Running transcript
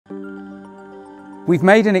We've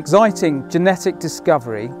made an exciting genetic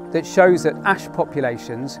discovery that shows that ash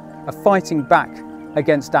populations are fighting back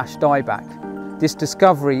against ash dieback. This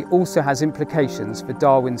discovery also has implications for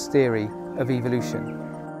Darwin's theory of evolution.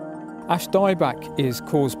 Ash dieback is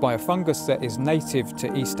caused by a fungus that is native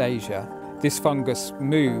to East Asia. This fungus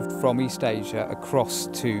moved from East Asia across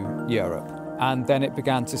to Europe, and then it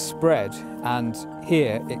began to spread, and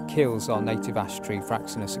here it kills our native ash tree,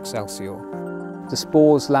 Fraxinus excelsior. The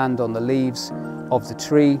spores land on the leaves of the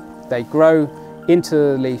tree, they grow into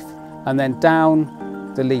the leaf and then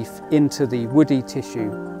down the leaf into the woody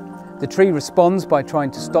tissue. The tree responds by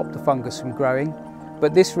trying to stop the fungus from growing,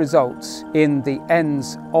 but this results in the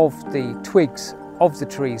ends of the twigs of the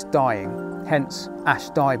trees dying, hence ash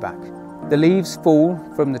dieback. The leaves fall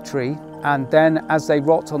from the tree, and then as they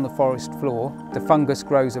rot on the forest floor, the fungus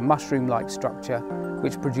grows a mushroom-like structure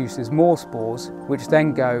which produces more spores, which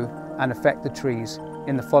then go and affect the trees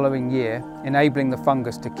in the following year, enabling the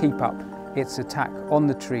fungus to keep up its attack on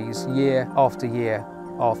the trees year after year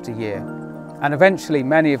after year. And eventually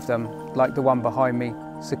many of them, like the one behind me,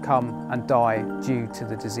 succumb and die due to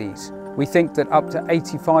the disease. We think that up to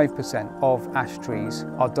 85% of ash trees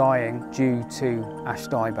are dying due to ash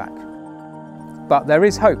dieback. But there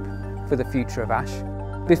is hope for the future of ash.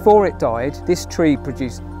 Before it died, this tree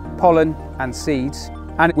produced pollen and seeds,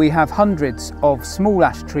 and we have hundreds of small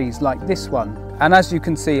ash trees like this one. And as you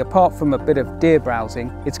can see, apart from a bit of deer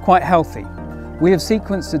browsing, it's quite healthy. We have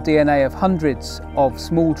sequenced the DNA of hundreds of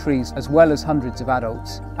small trees as well as hundreds of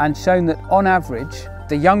adults, and shown that on average,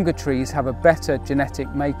 the younger trees have a better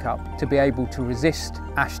genetic makeup to be able to resist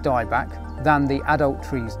ash dieback than the adult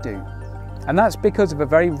trees do. And that's because of a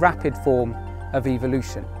very rapid form of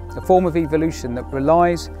evolution, a form of evolution that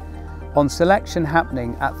relies on selection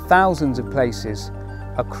happening at thousands of places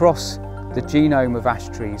across the genome of ash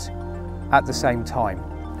trees at the same time.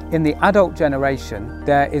 In the adult generation,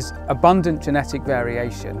 there is abundant genetic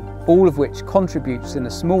variation, all of which contributes in a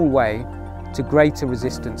small way to greater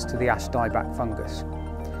resistance to the ash dieback fungus.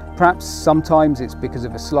 Perhaps sometimes it's because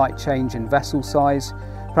of a slight change in vessel size,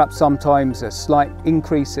 perhaps sometimes a slight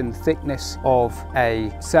increase in thickness of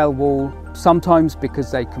a cell wall, sometimes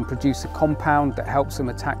because they can produce a compound that helps them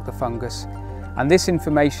attack the fungus. And this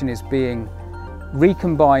information is being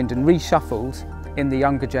recombined and reshuffled in the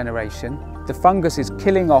younger generation. The fungus is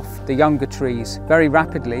killing off the younger trees very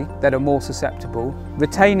rapidly that are more susceptible,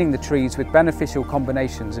 retaining the trees with beneficial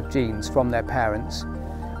combinations of genes from their parents.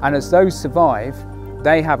 And as those survive,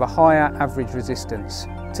 they have a higher average resistance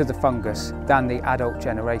to the fungus than the adult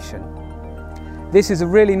generation. This is a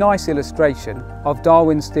really nice illustration of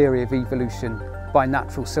Darwin's theory of evolution by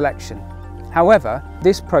natural selection. However,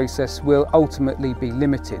 this process will ultimately be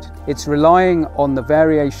limited. It's relying on the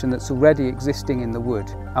variation that's already existing in the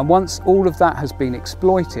wood. And once all of that has been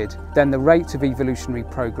exploited, then the rate of evolutionary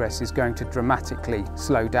progress is going to dramatically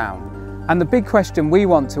slow down. And the big question we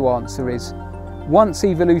want to answer is, once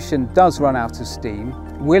evolution does run out of steam,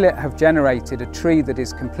 will it have generated a tree that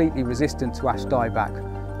is completely resistant to ash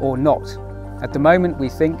dieback or not? At the moment, we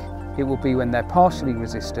think it will be when they're partially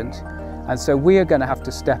resistant. And so we are going to have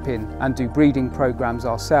to step in and do breeding programs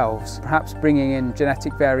ourselves, perhaps bringing in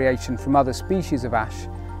genetic variation from other species of ash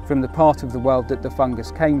from the part of the world that the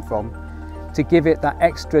fungus came from, to give it that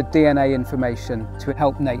extra DNA information to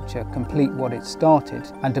help nature complete what it started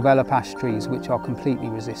and develop ash trees which are completely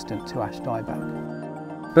resistant to ash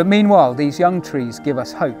dieback. But meanwhile, these young trees give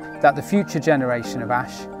us hope that the future generation of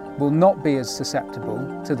ash will not be as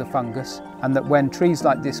susceptible to the fungus, and that when trees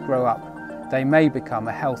like this grow up, they may become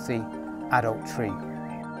a healthy adult tree.